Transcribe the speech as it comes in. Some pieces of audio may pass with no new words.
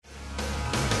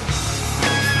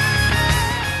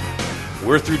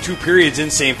We're through 2 periods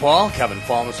in St. Paul. Kevin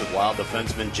Falness with Wild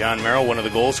defenseman Jon Merrill, one of the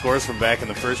goal scorers from back in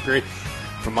the first period.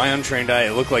 From my untrained eye,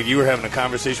 it looked like you were having a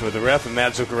conversation with the ref, and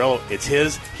Matt Zuccarello, it's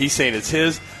his. He's saying it's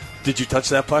his. Did you touch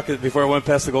that puck before it went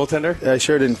past the goaltender? I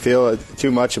sure didn't feel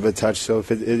too much of a touch, so if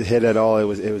it hit at all, it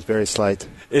was very slight.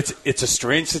 It's a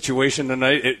strange situation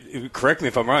tonight. Correct me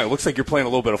if I'm wrong. It looks like you're playing a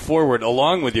little bit of forward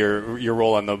along with your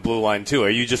role on the blue line, too. Are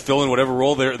you just filling whatever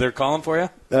role they're calling for you?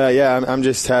 Yeah, I'm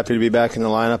just happy to be back in the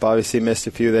lineup. Obviously missed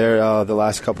a few there the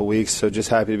last couple weeks, so just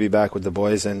happy to be back with the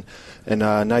boys. And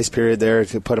a nice period there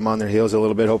to put them on their heels a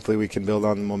little bit. Hopefully we can build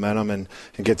on the momentum and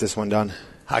get this one done.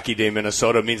 Hockey Day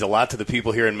Minnesota means a lot to the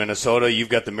people here in Minnesota. You've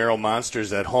got the Merrill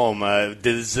Monsters at home.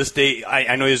 Does this day,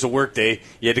 I know it was a work day,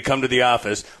 you had to come to the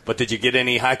office, but did you get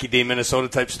any Hockey Day Minnesota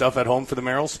type stuff at home for the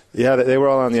Merrills? Yeah, they were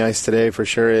all on the ice today for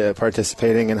sure,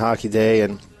 participating in Hockey Day,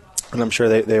 and I'm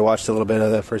sure they watched a little bit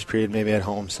of the first period maybe at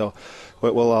home. So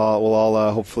we'll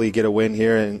all hopefully get a win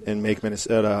here and make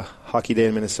Minnesota Hockey Day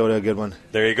in Minnesota a good one.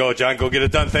 There you go, John. Go get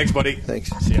it done. Thanks, buddy. Thanks.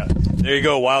 See ya. There you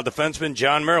go, Wild defenseman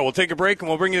Jon Merrill. We'll take a break, and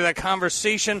we'll bring you that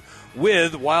conversation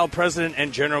with Wild president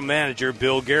and general manager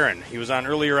Bill Guerin. He was on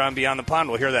earlier on Beyond the Pond.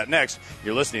 We'll hear that next.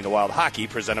 You're listening to Wild Hockey,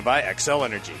 presented by XL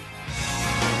Energy.